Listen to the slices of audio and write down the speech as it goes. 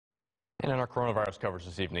And in our coronavirus coverage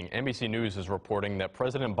this evening, NBC News is reporting that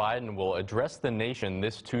President Biden will address the nation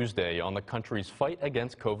this Tuesday on the country's fight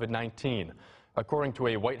against COVID-19. According to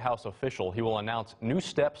a White House official, he will announce new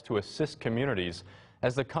steps to assist communities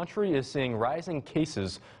as the country is seeing rising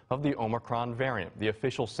cases of the Omicron variant. The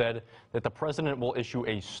official said that the president will issue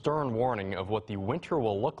a stern warning of what the winter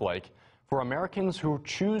will look like for Americans who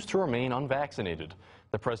choose to remain unvaccinated.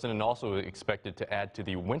 The president also expected to add to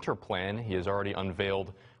the winter plan he has already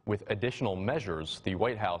unveiled with additional measures. The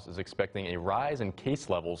White House is expecting a rise in case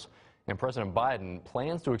levels, and President Biden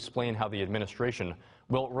plans to explain how the administration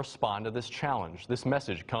will respond to this challenge. This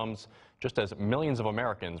message comes just as millions of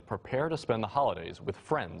Americans prepare to spend the holidays with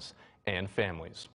friends and families.